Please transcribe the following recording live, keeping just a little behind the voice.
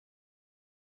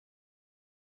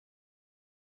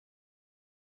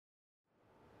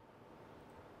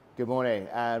Good morning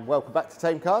and welcome back to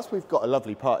Thame Cars. We've got a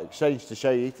lovely part exchange to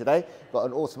show you today. Got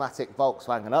an automatic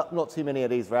Volkswagen up, not too many of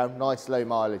these around, nice low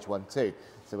mileage one too.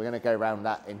 So we're going to go around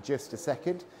that in just a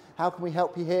second. How can we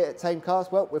help you here at Thame Cars?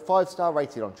 Well, we're 5-star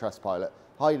rated on Trustpilot,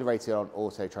 highly rated on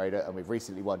Autotrader, and we've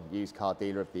recently won Used Car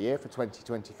Dealer of the Year for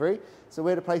 2023. So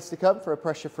we're the place to come for a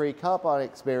pressure-free car buying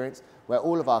experience where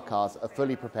all of our cars are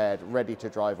fully prepared, ready to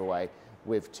drive away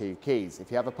with 2 keys. If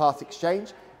you have a part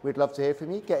exchange, we'd love to hear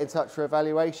from you. Get in touch for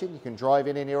evaluation. You can drive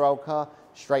in your old car,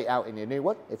 straight out in your new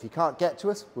one. If you can't get to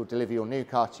us, we'll deliver your new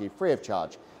car to you free of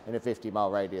charge in a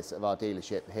 50-mile radius of our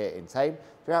dealership here in Thame.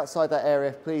 If you're outside that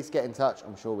area, please get in touch.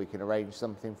 I'm sure we can arrange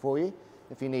something for you.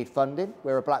 If you need funding,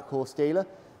 we're a Blackhorse dealer.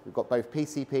 We've got both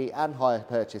PCP and hire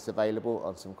purchase available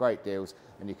on some great deals,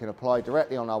 and you can apply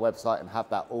directly on our website and have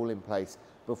that all in place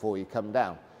before you come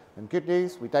down. And good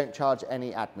news, we don't charge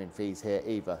any admin fees here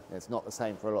either. It's not the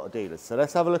same for a lot of dealers. So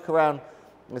let's have a look around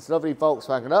this lovely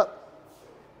Volkswagen up.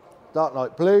 Dark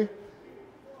light blue,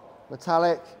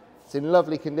 metallic. It's in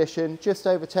lovely condition, just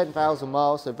over 10,000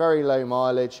 miles, so very low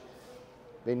mileage.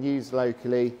 Been used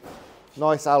locally.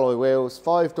 Nice alloy wheels,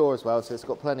 5-door as well, so it's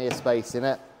got plenty of space in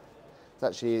it. It's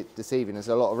actually deceiving, there's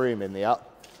a lot of room in the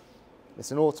up.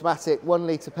 It's an automatic 1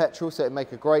 litre petrol, so it'd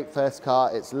make a great first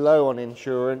car. It's low on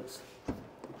insurance.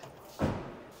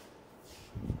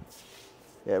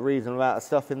 Yeah, reasonable amount of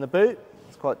stuff in the boot.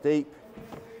 It's quite deep.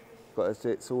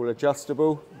 It's all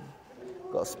adjustable.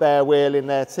 Got a spare wheel in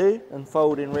there too, and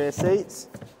folding rear seats.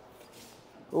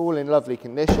 All in lovely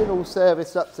condition, all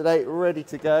serviced up to date, ready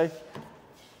to go.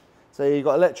 So you've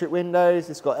got electric windows,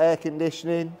 it's got air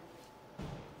conditioning.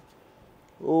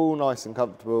 All nice and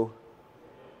comfortable,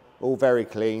 all very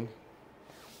clean.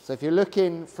 So if you're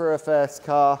looking for a first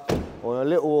car or a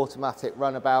little automatic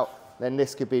runabout, then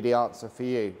this could be the answer for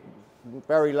you.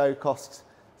 Very low cost.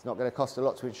 It's not going to cost a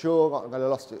lot to insure, not going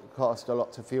to cost a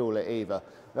lot to fuel it either.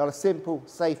 We've got a simple,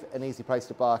 safe and easy place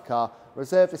to buy a car.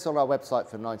 Reserve this on our website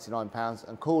for £99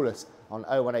 and call us on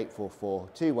 01844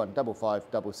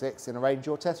 215566 and arrange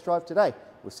your test drive today.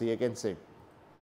 We'll see you again soon.